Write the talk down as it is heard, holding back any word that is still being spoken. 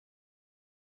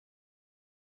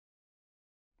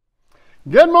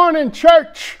Good morning,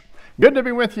 church. Good to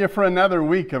be with you for another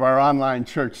week of our online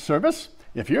church service.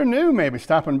 If you're new, maybe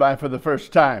stopping by for the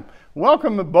first time,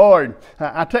 welcome aboard.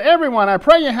 To everyone, I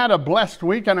pray you had a blessed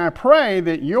week, and I pray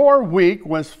that your week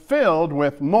was filled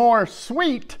with more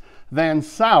sweet than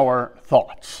sour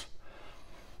thoughts.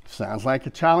 Sounds like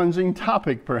a challenging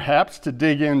topic, perhaps, to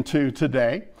dig into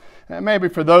today. Maybe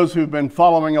for those who've been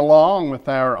following along with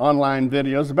our online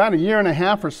videos, about a year and a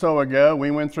half or so ago,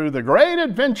 we went through the great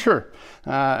adventure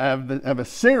of a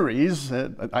series.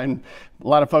 A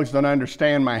lot of folks don't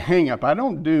understand my hang-up. I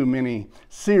don't do many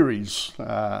series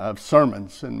of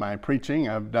sermons in my preaching.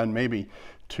 I've done maybe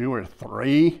 2 or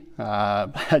 3.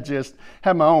 I just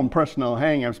have my own personal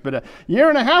hang-ups. But a year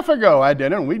and a half ago I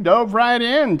did it, and we dove right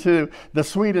into the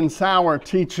sweet and sour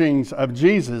teachings of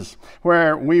Jesus,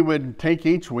 where we would take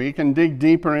each week and dig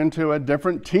deeper into a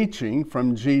different teaching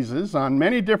from Jesus on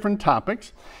many different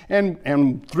topics.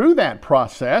 And through that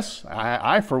process,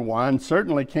 I for one,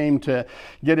 certainly came to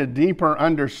get a deeper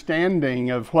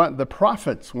understanding of what the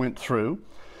prophets went through.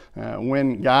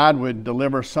 When God would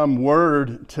deliver some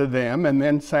word to them and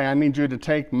then say, I need you to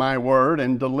take my word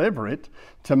and deliver it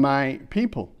to my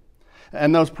people.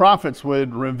 And those prophets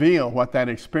would reveal what that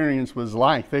experience was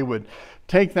like. They would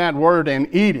take that word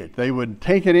and eat it. They would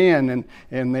take it in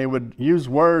and they would use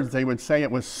words. They would say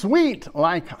it was sweet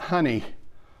like honey.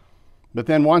 But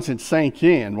then once it sank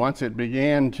in, once it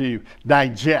began to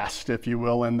digest, if you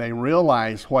will, and they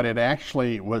realized what it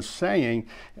actually was saying,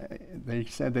 they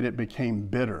said that it became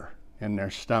bitter in their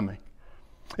stomach.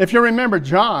 If you remember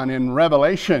John in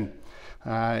Revelation,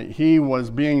 he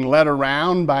was being led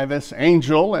around by this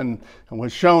angel and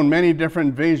was shown many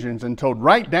different visions and told,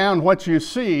 write down what you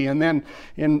see. And then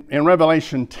in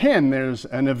Revelation 10, there's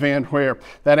an event where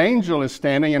that angel is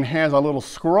standing and has a little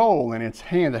scroll in its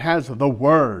hand that has the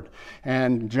word.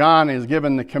 And John is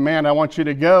given the command, I want you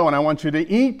to go and I want you to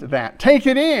eat that. Take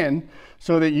it in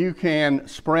so that you can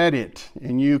spread it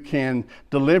and you can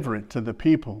deliver it to the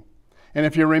people. And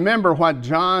if you remember what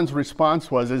John's response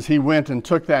was as he went and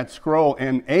took that scroll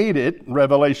and ate it,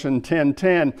 Revelation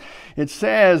 10:10, it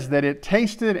says that it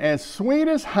tasted as sweet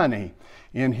as honey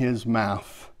in his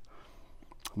mouth.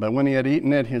 But when he had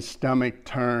eaten it, his stomach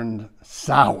turned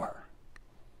sour.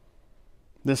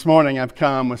 This morning I've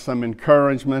come with some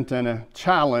encouragement and a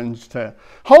challenge to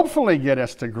hopefully get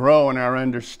us to grow in our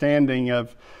understanding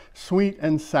of sweet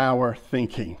and sour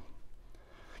thinking,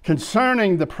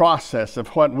 concerning the process of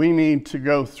what we need to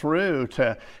go through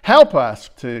to help us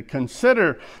to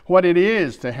consider what it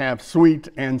is to have sweet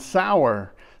and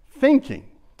sour thinking.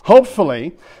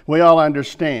 Hopefully, we all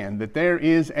understand that there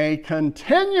is a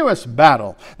continuous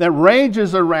battle that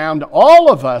rages around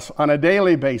all of us on a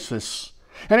daily basis.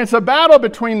 And it's a battle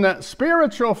between the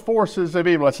spiritual forces of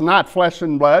evil. It's not flesh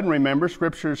and blood. Remember,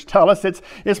 scriptures tell us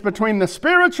it's between the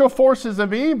spiritual forces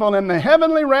of evil and the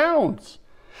heavenly realms.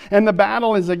 And the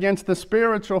battle is against the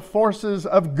spiritual forces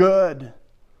of good.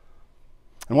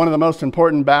 And one of the most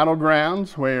important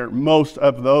battlegrounds where most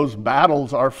of those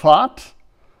battles are fought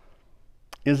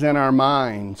is in our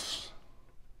minds.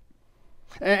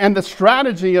 And the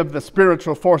strategy of the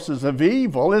spiritual forces of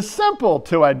evil is simple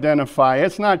to identify.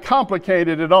 It's not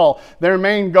complicated at all. Their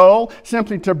main goal,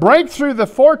 simply to break through the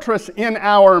fortress in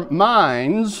our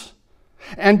minds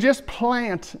and just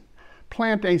plant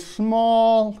a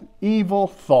small evil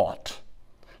thought,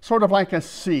 sort of like a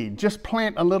seed. Just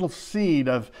plant a little seed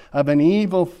of an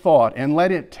evil thought and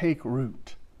let it take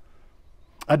root.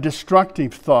 A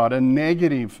destructive thought, a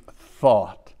negative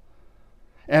thought.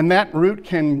 And that root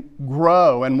can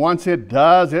grow, and once it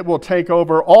does, it will take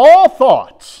over all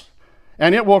thoughts,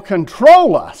 and it will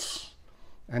control us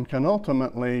and can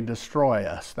ultimately destroy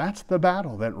us. That's the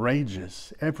battle that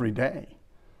rages every day.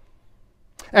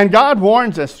 And God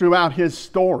warns us throughout His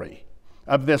story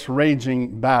of this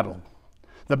raging battle,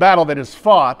 the battle that is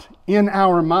fought in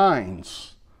our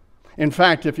minds. In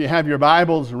fact, if you have your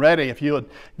Bibles ready, if you would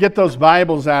get those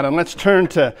Bibles out, and let's turn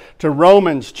to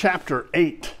Romans chapter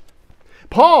 8.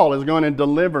 Paul is going to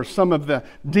deliver some of the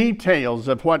details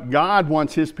of what God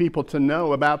wants His people to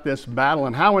know about this battle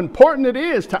and how important it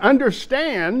is to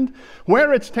understand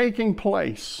where it's taking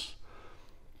place,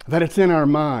 that it's in our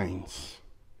minds.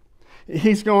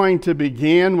 He's going to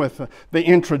begin with the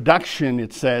introduction,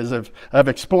 it says, of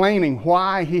explaining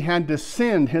why He had to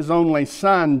send His only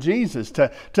Son, Jesus,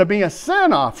 to be a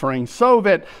sin offering so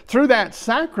that through that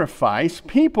sacrifice,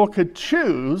 people could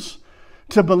choose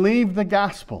to believe the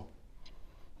gospel.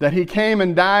 That He came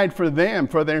and died for them,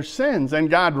 for their sins,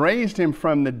 and God raised Him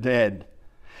from the dead.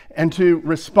 and to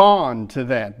respond to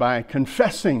that by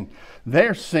confessing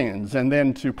their sins, and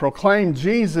then to proclaim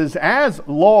Jesus as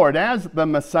Lord, as the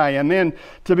Messiah, and then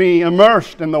to be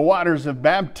immersed in the waters of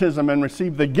baptism and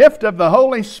receive the gift of the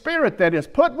Holy Spirit that is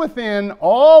put within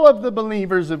all of the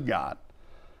believers of God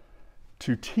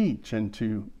to teach and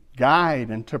to guide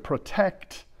and to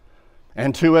protect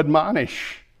and to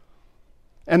admonish.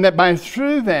 And that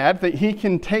through that he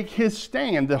can take his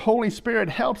stand. The Holy Spirit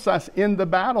helps us in the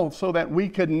battle so that we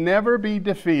could never be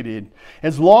defeated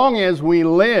as long as we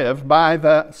live by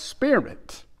the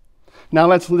Spirit. Now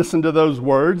let's listen to those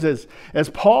words as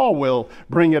Paul will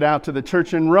bring it out to the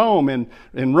church in Rome.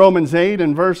 In Romans 8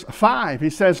 and verse 5, he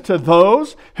says, "To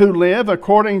those who live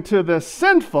according to the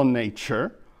sinful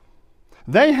nature,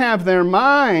 they have their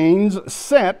minds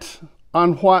set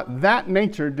on what that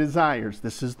nature desires."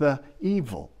 This is the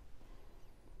evil.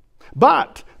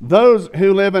 "But those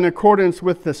who live in accordance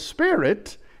with the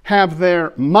Spirit have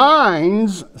their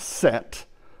minds set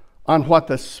on what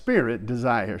the Spirit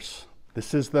desires."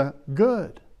 This is the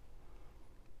good.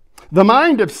 "The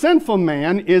mind of sinful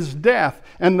man is death,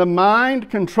 and the mind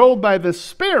controlled by the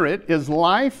Spirit is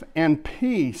life and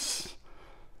peace.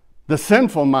 The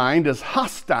sinful mind is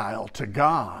hostile to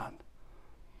God."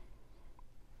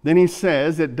 Then he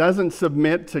says it doesn't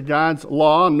submit to God's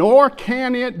law, nor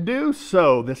can it do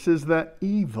so. This is the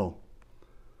evil.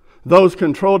 Those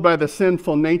controlled by the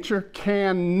sinful nature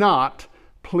cannot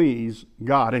please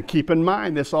God. And keep in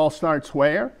mind, this all starts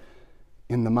where?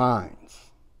 In the minds.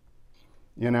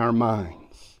 In our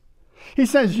minds. He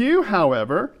says, "You,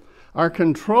 however, are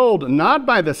controlled not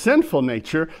by the sinful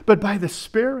nature, but by the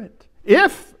Spirit.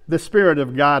 If the Spirit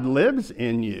of God lives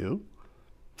in you,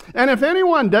 and if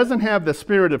anyone doesn't have the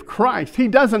Spirit of Christ, he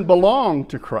doesn't belong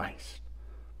to Christ.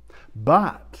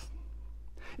 But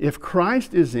if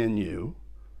Christ is in you,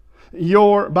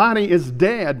 your body is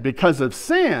dead because of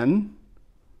sin,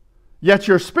 yet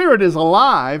your spirit is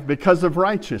alive because of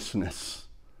righteousness.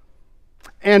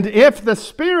 And if the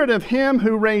Spirit of him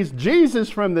who raised Jesus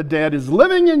from the dead is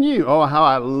living in you," oh, how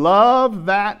I love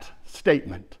that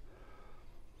statement.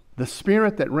 The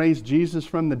Spirit that raised Jesus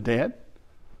from the dead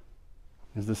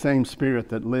is the same Spirit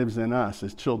that lives in us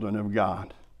as children of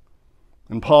God.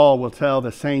 And Paul will tell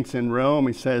the saints in Rome,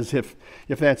 he says, if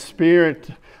that Spirit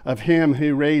of him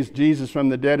who raised Jesus from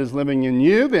the dead is living in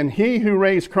you, then he who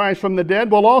raised Christ from the dead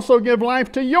will also give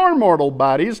life to your mortal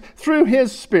bodies through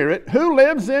his Spirit who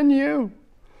lives in you.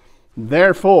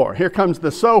 Therefore, here comes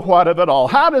the so what of it all.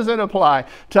 How does it apply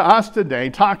to us today,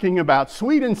 talking about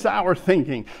sweet and sour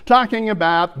thinking, talking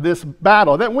about this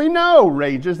battle that we know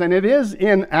rages, and it is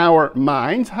in our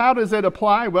minds? How does it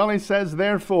apply? Well, he says,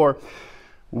 therefore,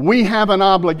 we have an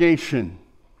obligation,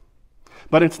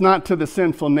 but it's not to the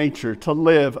sinful nature to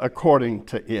live according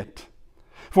to it.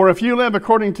 For if you live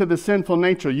according to the sinful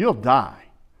nature, you'll die.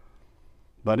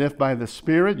 But if by the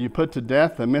Spirit you put to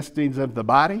death the misdeeds of the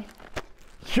body,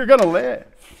 you're going to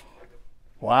live.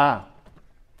 Wow.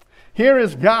 Here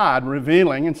is God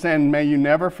revealing and saying, may you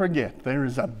never forget, there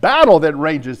is a battle that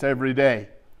rages every day.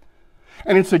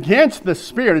 And it's against the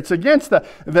Spirit. It's against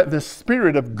the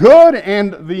spirit of good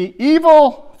and the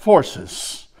evil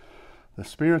forces. The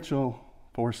spiritual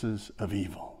forces of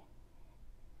evil.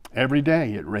 Every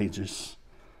day it rages.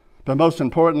 But most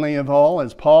importantly of all,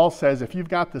 as Paul says, if you've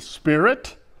got the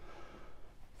Spirit,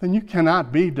 then you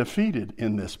cannot be defeated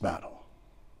in this battle.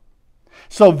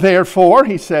 So therefore,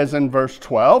 he says in verse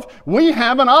 12, we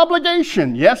have an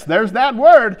obligation. Yes, there's that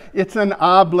word. It's an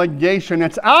obligation.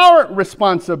 It's our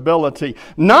responsibility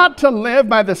not to live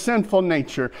by the sinful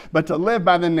nature, but to live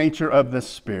by the nature of the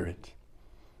Spirit.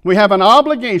 We have an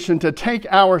obligation to take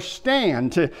our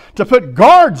stand, to put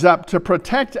guards up to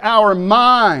protect our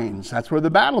minds. That's where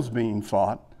the battle's being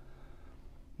fought.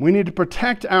 We need to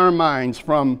protect our minds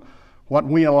from what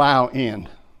we allow in.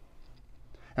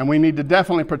 And we need to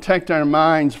definitely protect our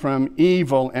minds from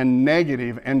evil and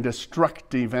negative and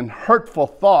destructive and hurtful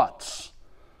thoughts.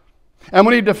 And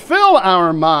we need to fill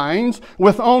our minds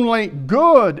with only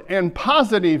good and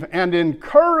positive and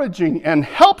encouraging and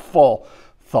helpful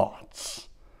thoughts.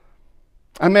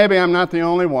 And maybe I'm not the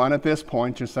only one at this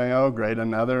point. You say, oh great,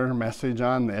 another message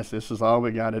on this. This is all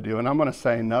we got to do. And I'm going to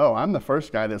say, no, I'm the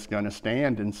first guy that's going to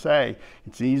stand and say,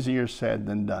 it's easier said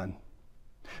than done.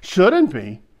 Shouldn't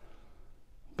be.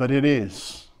 But it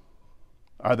is.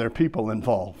 Are there people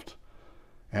involved?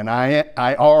 And I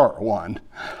are one.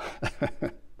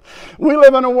 We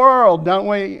live in a world, don't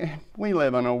we? We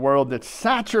live in a world that's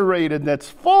saturated, that's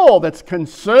full, that's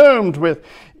consumed with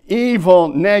evil,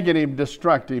 negative,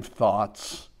 destructive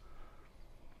thoughts.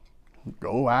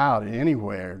 Go out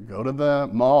anywhere. Go to the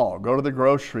mall. Go to the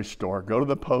grocery store. Go to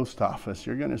the post office.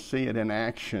 You're going to see it in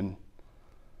action.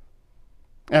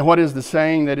 And what is the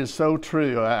saying that is so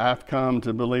true? I've come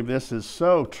to believe this is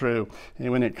so true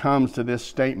when it comes to this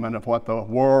statement of what the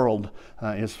world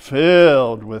is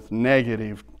filled with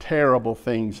negative, terrible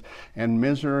things, and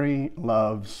misery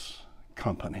loves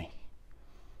company.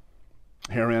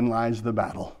 Herein lies the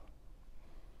battle.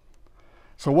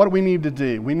 So what do we need to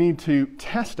do? We need to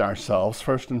test ourselves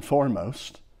first and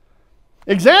foremost.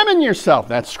 Examine yourself.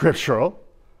 That's scriptural.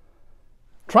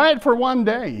 Try it for one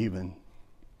day even.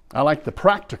 I like the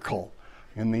practical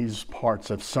in these parts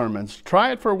of sermons.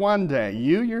 Try it for one day.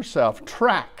 You yourself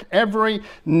track every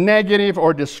negative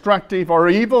or destructive or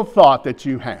evil thought that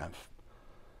you have.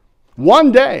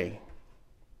 One day.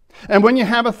 And when you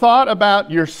have a thought about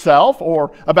yourself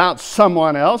or about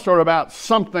someone else or about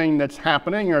something that's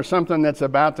happening or something that's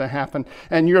about to happen,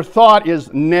 and your thought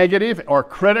is negative or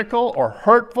critical or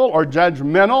hurtful or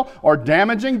judgmental or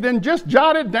damaging, then just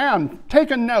jot it down.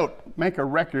 Take a note. Make a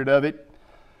record of it.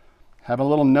 Have a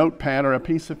little notepad or a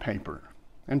piece of paper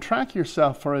and track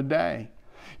yourself for a day.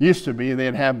 Used to be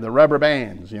they'd have the rubber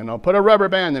bands, put a rubber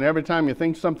band and every time you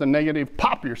think something negative,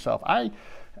 pop yourself.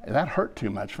 That hurt too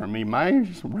much for me. My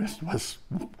wrist was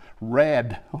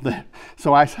red.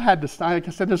 So I had to, like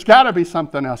I said, there's got to be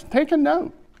something else. Take a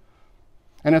note.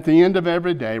 And at the end of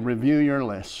every day, review your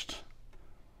list.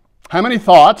 How many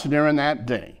thoughts during that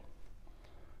day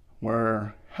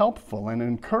were helpful and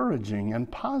encouraging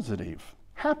and positive,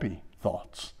 happy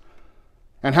thoughts?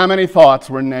 And how many thoughts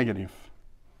were negative?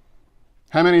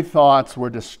 How many thoughts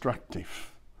were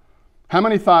destructive? How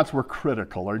many thoughts were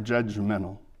critical or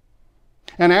judgmental?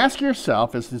 And ask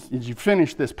yourself, as you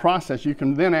finish this process, you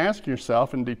can then ask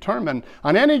yourself and determine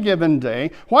on any given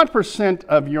day, what %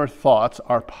 of your thoughts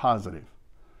are positive,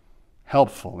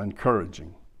 helpful,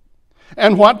 encouraging?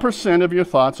 And what % of your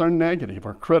thoughts are negative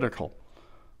or critical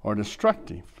or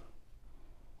destructive?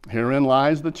 Herein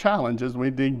lies the challenge as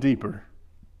we dig deeper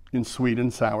in sweet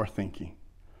and sour thinking.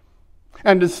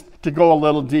 And to go a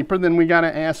little deeper, then we got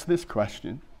to ask this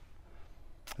question.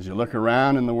 As you look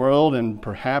around in the world, and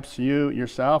perhaps you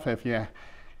yourself, if you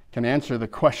can answer the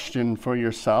question for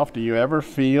yourself, do you ever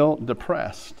feel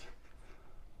depressed?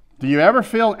 Do you ever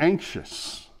feel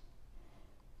anxious?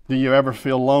 Do you ever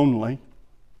feel lonely?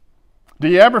 Do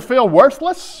you ever feel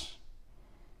worthless?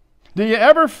 Do you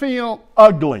ever feel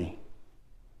ugly?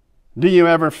 Do you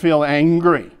ever feel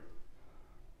angry?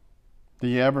 Do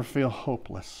you ever feel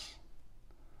hopeless?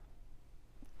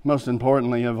 Most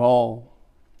importantly of all,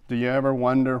 do you ever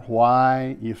wonder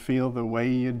why you feel the way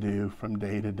you do from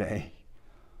day to day?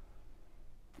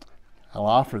 I'll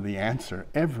offer the answer.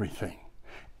 Everything.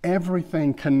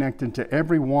 Everything connected to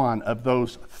every one of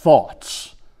those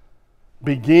thoughts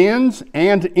begins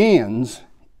and ends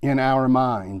in our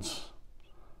minds.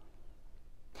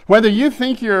 Whether you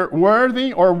think you're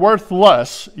worthy or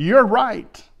worthless, you're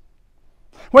right.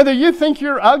 Whether you think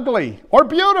you're ugly or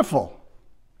beautiful,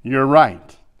 you're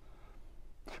right.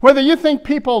 Whether you think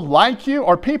people like you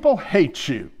or people hate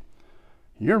you,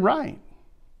 you're right.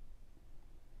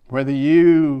 Whether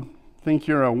you think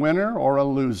you're a winner or a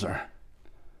loser,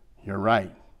 you're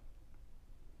right.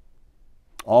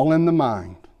 All in the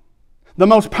mind. The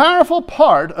most powerful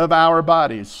part of our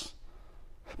bodies.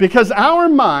 Because our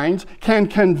minds can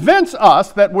convince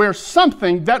us that we're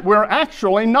something that we're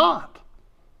actually not.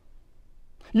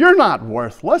 You're not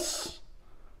worthless.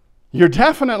 You're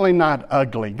definitely not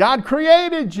ugly. God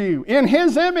created you in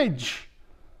His image.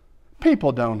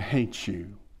 People don't hate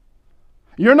you.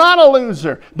 You're not a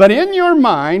loser. But in your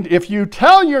mind, if you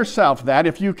tell yourself that,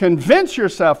 if you convince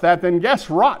yourself that, then guess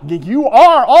what? You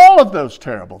are all of those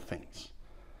terrible things.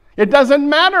 It doesn't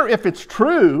matter if it's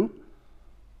true.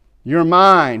 Your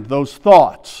mind, those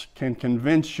thoughts, can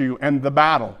convince you, and the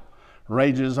battle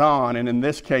rages on. And in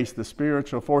this case, the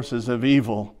spiritual forces of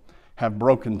evil have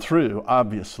broken through,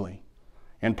 obviously,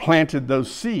 and planted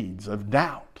those seeds of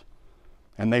doubt.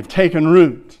 And they've taken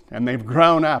root, and they've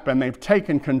grown up, and they've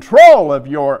taken control of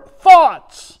your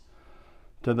thoughts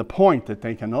to the point that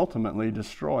they can ultimately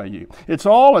destroy you. It's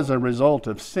all as a result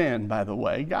of sin, by the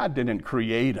way. God didn't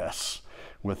create us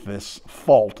with this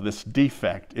fault, this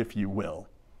defect, if you will.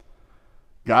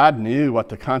 God knew what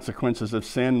the consequences of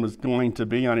sin was going to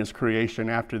be on His creation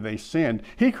after they sinned.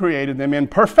 He created them in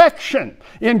perfection,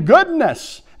 in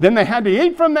goodness. Then they had to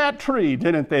eat from that tree,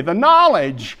 didn't they? The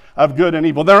knowledge of good and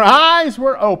evil. Their eyes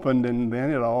were opened, and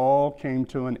then it all came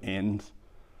to an end.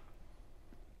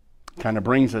 Kind of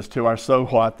brings us to our so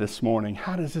what this morning.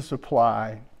 How does this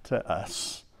apply to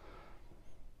us?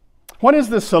 What is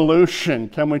the solution?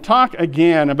 Can we talk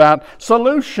again about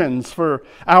solutions for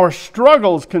our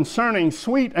struggles concerning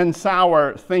sweet and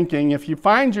sour thinking? If you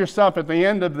find yourself at the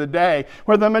end of the day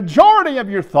where the majority of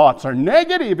your thoughts are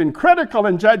negative and critical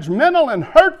and judgmental and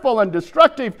hurtful and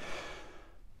destructive,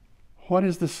 what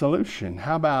is the solution?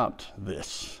 How about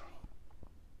this?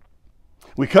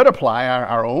 We could apply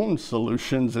our own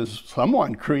solutions as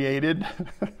someone created.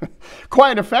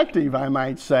 Quite effective, I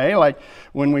might say. Like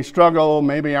when we struggle,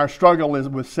 maybe our struggle is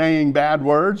with saying bad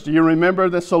words. Do you remember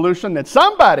the solution that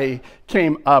somebody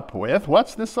came up with?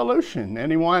 What's the solution?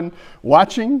 Anyone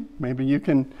watching? Maybe you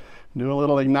can do a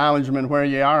little acknowledgement where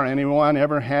you are. Anyone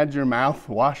ever had your mouth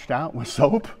washed out with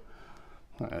soap?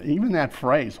 Even that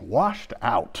phrase, washed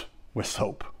out with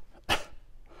soap.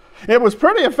 It was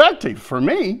pretty effective for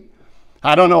me.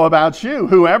 I don't know about you.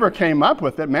 Whoever came up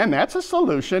with it, man, that's a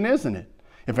solution, isn't it?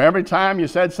 If every time you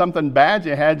said something bad,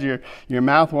 you had your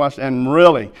mouth washed, and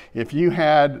really, if you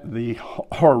had the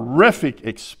horrific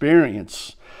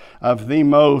experience of the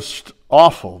most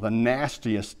awful, the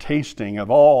nastiest tasting of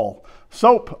all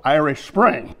soap, Irish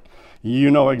Spring,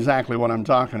 you know exactly what I'm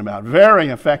talking about. Very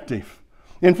effective.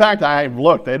 In fact, I've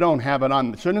looked. They don't have it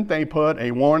on. Shouldn't they put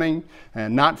a warning,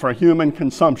 and not for human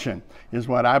consumption, is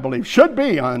what I believe should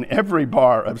be on every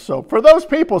bar of soap. For those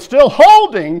people still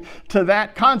holding to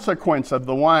that consequence of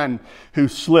the one who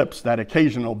slips that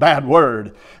occasional bad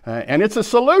word. And it's a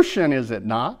solution, is it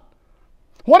not?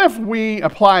 What if we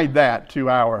applied that to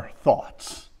our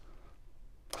thoughts?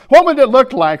 What would it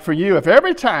look like for you if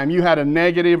every time you had a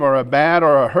negative or a bad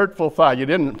or a hurtful thought, you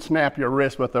didn't snap your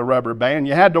wrist with a rubber band,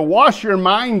 you had to wash your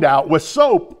mind out with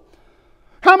soap?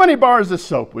 How many bars of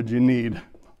soap would you need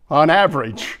on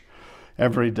average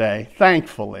every day?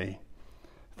 Thankfully,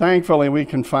 we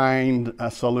can find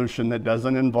a solution that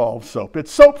doesn't involve soap.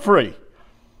 It's soap-free,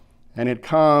 and it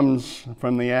comes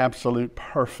from the absolute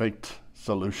perfect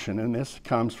solution, and this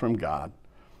comes from God.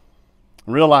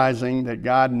 Realizing that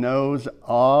God knows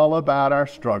all about our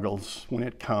struggles when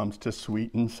it comes to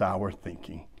sweet and sour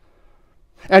thinking.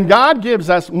 And God gives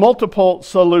us multiple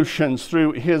solutions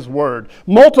through His Word,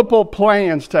 multiple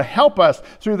plans to help us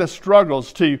through the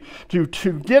struggles to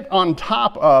get on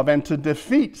top of and to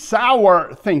defeat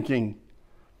sour thinking,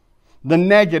 the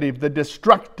negative, the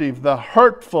destructive, the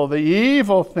hurtful, the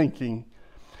evil thinking.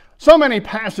 So many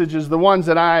passages, the ones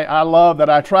that I love, that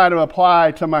I try to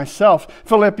apply to myself.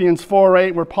 Philippians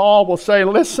 4:8, where Paul will say,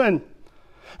 listen,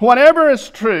 whatever is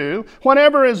true,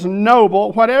 whatever is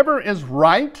noble, whatever is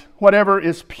right, whatever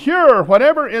is pure,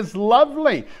 whatever is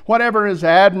lovely, whatever is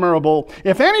admirable,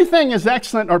 if anything is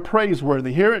excellent or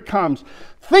praiseworthy, here it comes,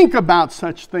 think about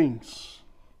such things.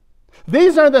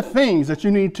 These are the things that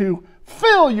you need to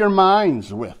fill your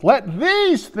minds with. Let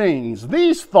these things,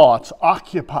 these thoughts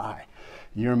occupy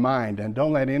your mind, and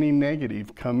don't let any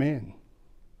negative come in.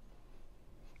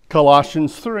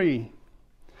 Colossians 3.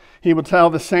 He will tell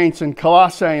the saints in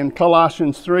Colossae in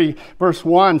Colossians 3, verse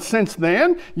 1, since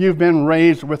then you've been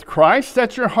raised with Christ,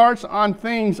 set your hearts on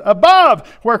things above,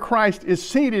 where Christ is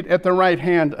seated at the right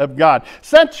hand of God.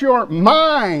 Set your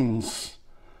minds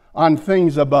on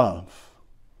things above,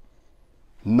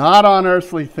 not on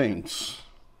earthly things.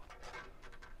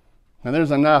 Now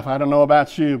there's enough, I don't know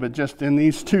about you, but just in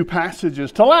these two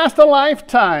passages to last a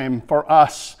lifetime for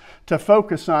us to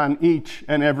focus on each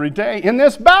and every day in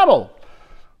this battle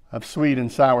of sweet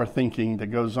and sour thinking that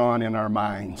goes on in our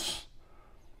minds.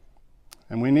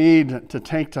 And we need to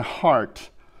take to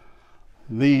heart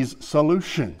these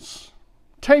solutions.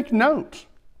 Take note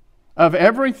of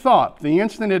every thought the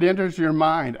instant it enters your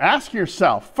mind. Ask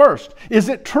yourself first, is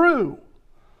it true?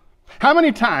 How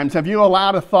many times have you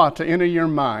allowed a thought to enter your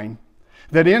mind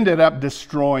that ended up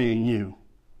destroying you,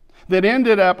 that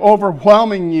ended up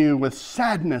overwhelming you with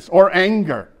sadness or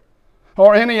anger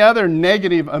or any other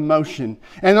negative emotion,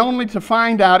 and only to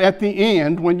find out at the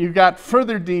end, when you got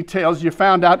further details, you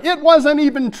found out it wasn't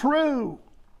even true?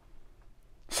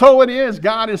 So it is,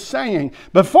 God is saying,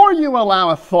 before you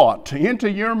allow a thought to enter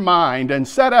your mind and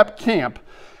set up camp,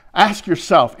 ask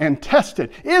yourself and test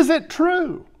it. Is it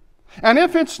true? And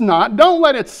if it's not, don't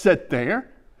let it sit there.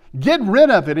 Get rid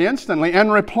of it instantly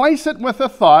and replace it with a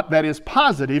thought that is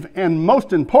positive and,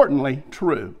 most importantly,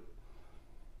 true.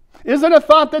 Is it a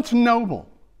thought that's noble?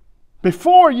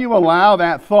 Before you allow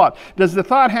that thought, does the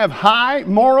thought have high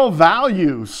moral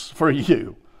values for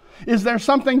you? Is there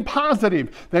something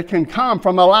positive that can come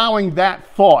from allowing that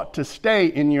thought to stay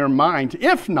in your mind?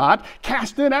 If not,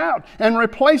 cast it out and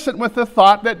replace it with a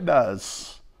thought that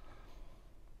does.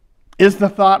 Is the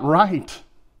thought right?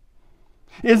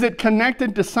 Is it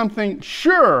connected to something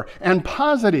sure and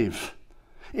positive?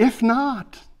 If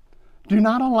not, do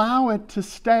not allow it to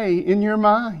stay in your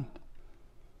mind.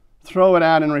 Throw it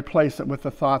out and replace it with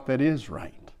a thought that is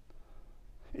right.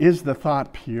 Is the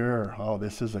thought pure? Oh,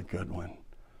 this is a good one.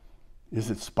 Is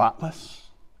it spotless?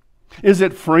 Is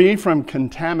it free from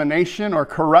contamination or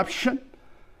corruption?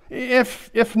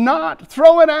 If not,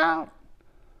 throw it out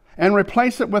and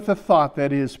replace it with a thought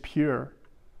that is pure.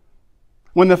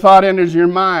 When the thought enters your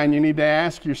mind, you need to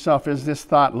ask yourself, is this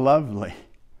thought lovely?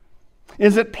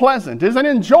 Is it pleasant? Is it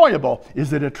enjoyable?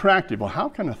 Is it attractive? Well, how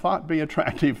can a thought be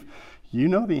attractive? You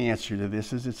know the answer to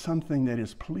this. Is it something that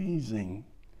is pleasing?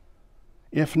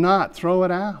 If not, throw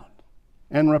it out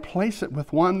and replace it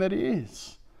with one that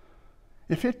is.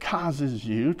 If it causes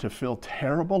you to feel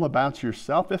terrible about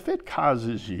yourself, if it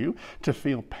causes you to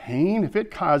feel pain, if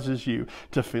it causes you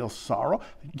to feel sorrow,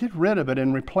 get rid of it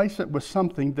and replace it with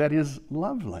something that is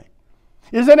lovely.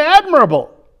 Is it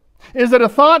admirable? Is it a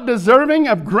thought deserving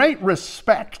of great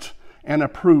respect and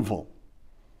approval?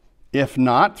 If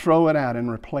not, throw it out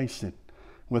and replace it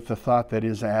with the thought that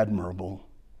is admirable.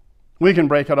 We can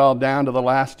break it all down to the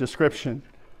last description.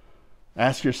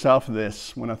 Ask yourself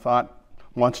this: when a thought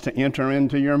wants to enter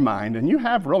into your mind, and you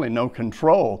have really no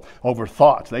control over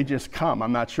thoughts. They just come.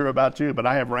 I'm not sure about you, but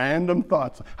I have random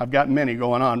thoughts. I've got many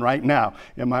going on right now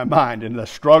in my mind, and the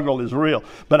struggle is real.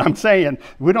 But I'm saying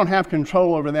we don't have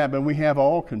control over that, but we have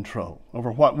all control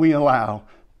over what we allow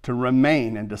to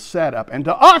remain and to set up and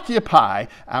to occupy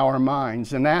our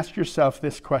minds. And ask yourself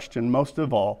this question most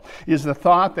of all: is the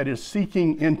thought that is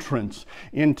seeking entrance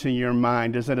into your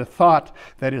mind, is it a thought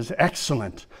that is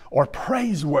excellent or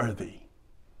praiseworthy?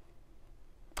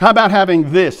 How about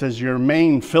having this as your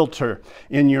main filter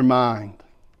in your mind?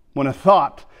 When a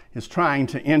thought is trying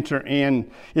to enter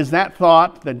in, is that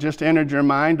thought that just entered your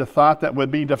mind a thought that would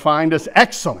be defined as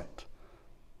excellent?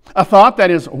 A thought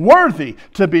that is worthy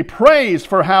to be praised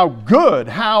for how good,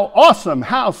 how awesome,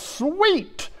 how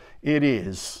sweet it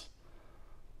is?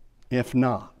 If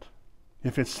not,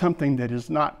 if it's something that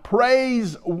is not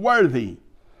praiseworthy,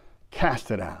 cast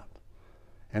it out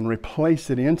and replace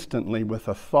it instantly with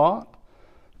a thought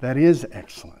that is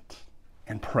excellent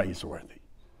and praiseworthy.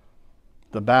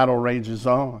 The battle rages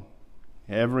on.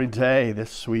 Every day,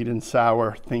 this sweet and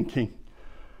sour thinking.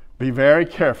 Be very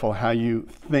careful how you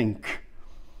think.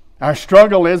 Our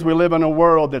struggle is we live in a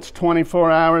world that's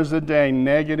 24 hours a day,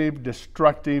 negative,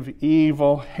 destructive,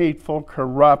 evil, hateful,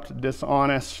 corrupt,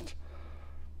 dishonest.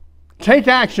 Take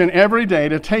action every day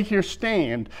to take your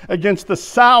stand against the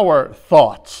sour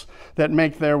thoughts that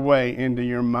make their way into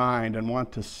your mind and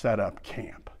want to set up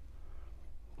camp.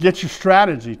 Get your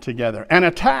strategy together and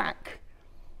attack.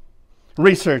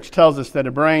 Research tells us that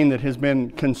a brain that has been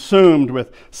consumed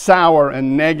with sour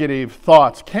and negative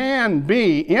thoughts can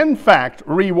be, in fact,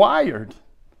 rewired.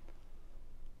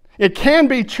 It can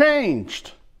be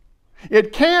changed.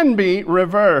 It can be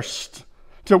reversed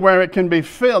to where it can be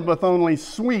filled with only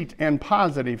sweet and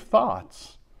positive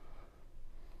thoughts.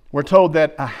 We're told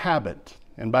that a habit,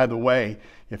 and by the way,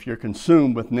 if you're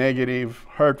consumed with negative,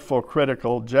 hurtful,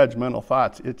 critical, judgmental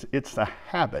thoughts, it's a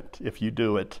habit if you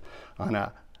do it on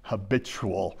a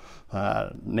habitual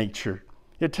nature.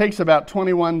 It takes about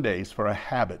 21 days for a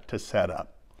habit to set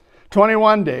up.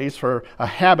 21 days for a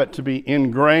habit to be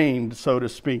ingrained, so to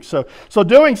speak. So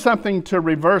doing something to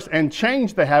reverse and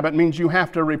change the habit means you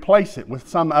have to replace it with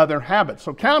some other habit.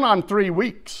 So count on 3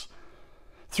 weeks.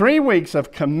 3 weeks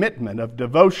of commitment, of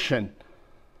devotion,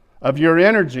 of your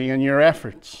energy and your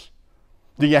efforts.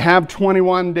 Do you have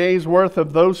 21 days worth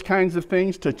of those kinds of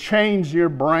things to change your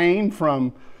brain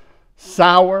from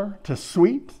sour to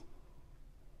sweet?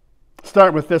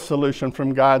 Start with this solution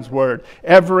from God's Word.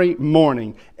 Every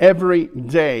morning, every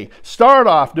day, start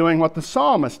off doing what the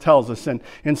psalmist tells us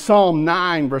in Psalm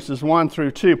 9, verses 1 through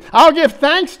 2. I'll give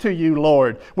thanks to you,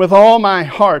 Lord, with all my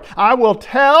heart. I will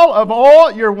tell of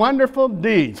all your wonderful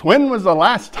deeds. When was the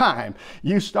last time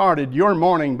you started your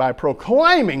morning by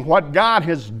proclaiming what God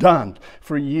has done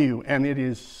for you? And it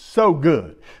is so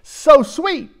good, so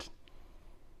sweet.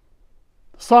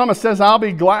 Psalmist says, I'll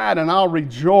be glad and I'll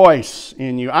rejoice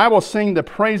in you. I will sing the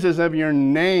praises of your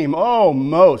name, O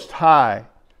Most High.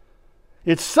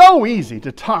 It's so easy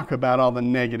to talk about all the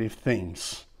negative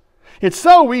things. It's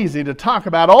so easy to talk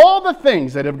about all the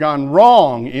things that have gone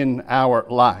wrong in our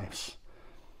lives.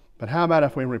 But how about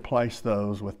if we replace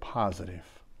those with positive?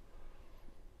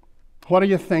 What are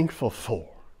you thankful for?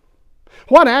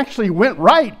 What actually went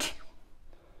right?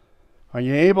 Are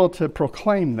you able to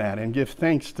proclaim that and give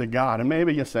thanks to God? And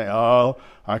maybe you say, oh,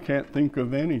 I can't think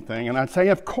of anything. And I'd say,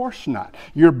 of course not.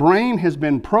 Your brain has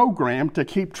been programmed to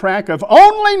keep track of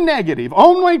only negative,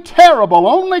 only terrible,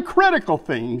 only critical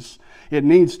things. It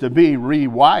needs to be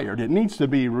rewired. It needs to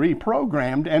be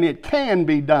reprogrammed, and it can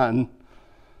be done.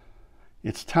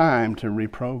 It's time to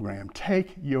reprogram.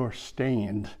 Take your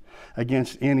stand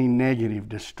against any negative,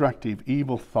 destructive,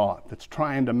 evil thought that's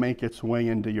trying to make its way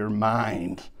into your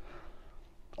mind.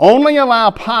 Only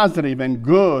allow positive and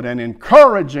good and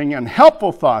encouraging and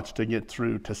helpful thoughts to get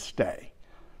through, to stay.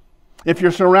 If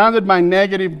you're surrounded by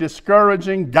negative,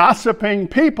 discouraging, gossiping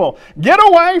people, get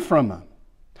away from them.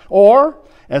 Or,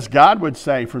 as God would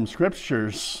say from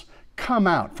Scriptures, come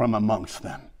out from amongst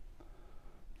them.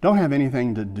 Don't have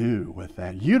anything to do with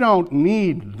that. You don't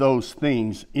need those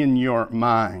things in your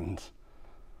mind.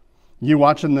 You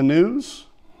watching the news?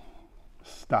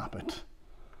 Stop it.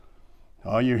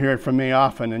 Oh, you hear it from me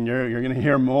often, and you're going to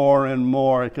hear more and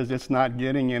more because it's not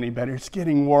getting any better. It's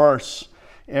getting worse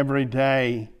every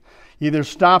day. Either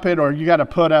stop it or you got to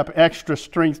put up extra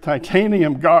strength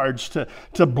titanium guards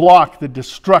to block the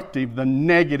destructive, the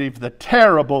negative, the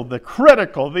terrible, the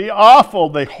critical, the awful,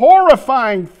 the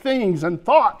horrifying things and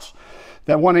thoughts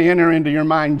that want to enter into your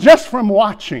mind just from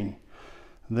watching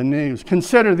the news.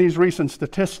 Consider these recent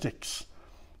statistics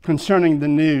concerning the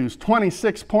news.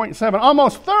 26.7,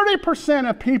 almost 30%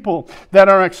 of people that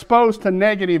are exposed to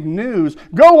negative news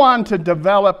go on to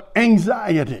develop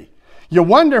anxiety. You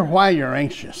wonder why you're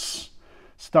anxious.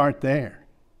 Start there.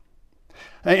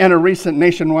 In a recent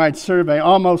nationwide survey,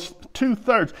 almost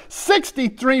 2/3,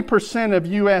 63% of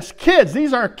U.S. kids,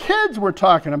 these are kids we're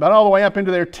talking about, all the way up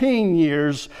into their teen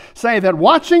years, say that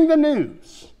watching the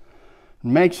news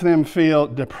makes them feel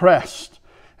depressed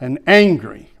and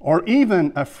angry or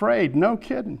even afraid. No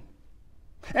kidding.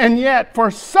 And yet, for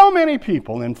so many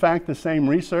people, in fact, the same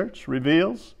research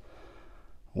reveals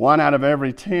 1 out of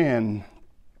every 10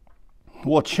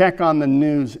 will check on the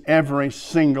news every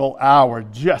single hour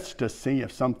just to see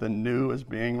if something new is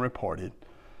being reported.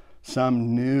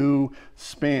 Some new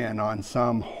spin on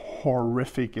some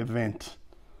horrific event.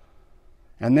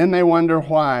 And then they wonder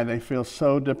why they feel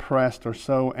so depressed or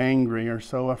so angry or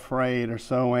so afraid or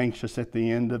so anxious at the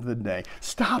end of the day.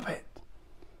 Stop it.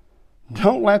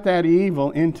 Don't let that evil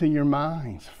into your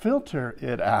minds. Filter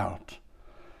it out.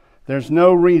 There's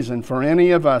no reason for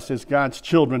any of us as God's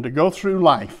children to go through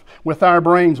life with our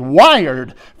brains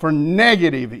wired for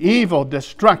negative, evil,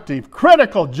 destructive,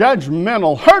 critical,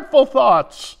 judgmental, hurtful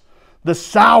thoughts, the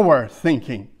sour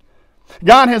thinking.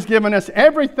 God has given us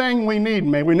everything we need.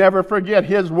 May we never forget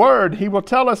His Word. He will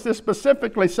tell us this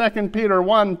specifically, 2 Peter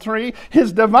 1:3.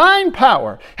 His divine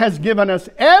power has given us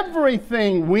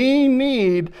everything we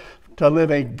need to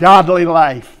live a godly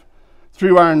life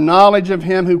through our knowledge of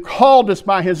Him who called us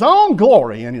by His own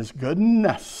glory and His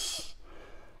goodness.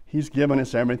 He's given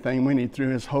us everything we need through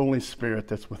His Holy Spirit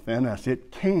that's within us.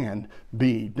 It can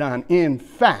be done. In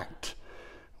fact,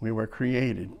 we were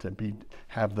created to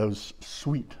have those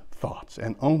sweet thoughts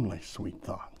and only sweet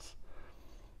thoughts.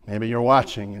 Maybe you're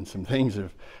watching and some things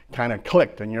have kind of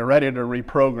clicked and you're ready to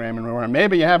reprogram, or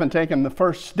maybe you haven't taken the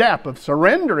first step of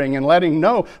surrendering and letting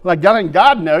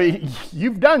God know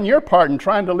you've done your part in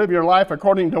trying to live your life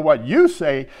according to what you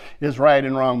say is right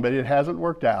and wrong, but it hasn't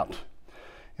worked out.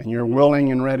 And you're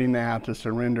willing and ready now to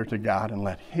surrender to God and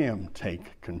let Him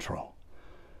take control.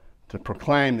 To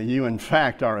proclaim that you in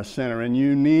fact are a sinner and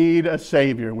you need a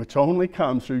Savior, which only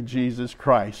comes through Jesus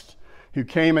Christ, who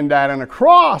came and died on a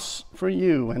cross for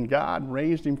you, and God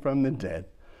raised Him from the dead.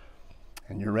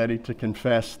 And you're ready to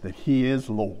confess that He is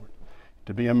Lord,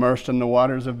 to be immersed in the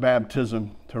waters of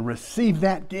baptism, to receive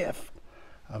that gift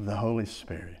of the Holy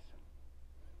Spirit.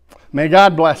 May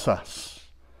God bless us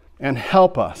and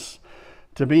help us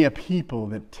to be a people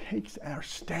that takes our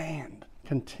stand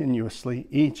continuously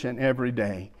each and every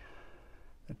day.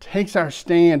 It takes our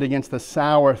stand against the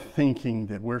sour thinking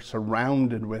that we're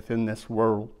surrounded with in this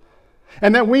world.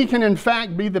 And that we can in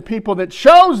fact be the people that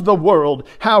shows the world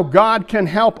how God can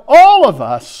help all of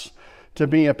us to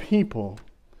be a people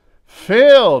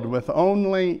filled with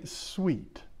only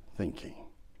sweet thinking.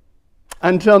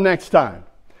 Until next time,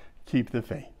 keep the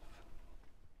faith.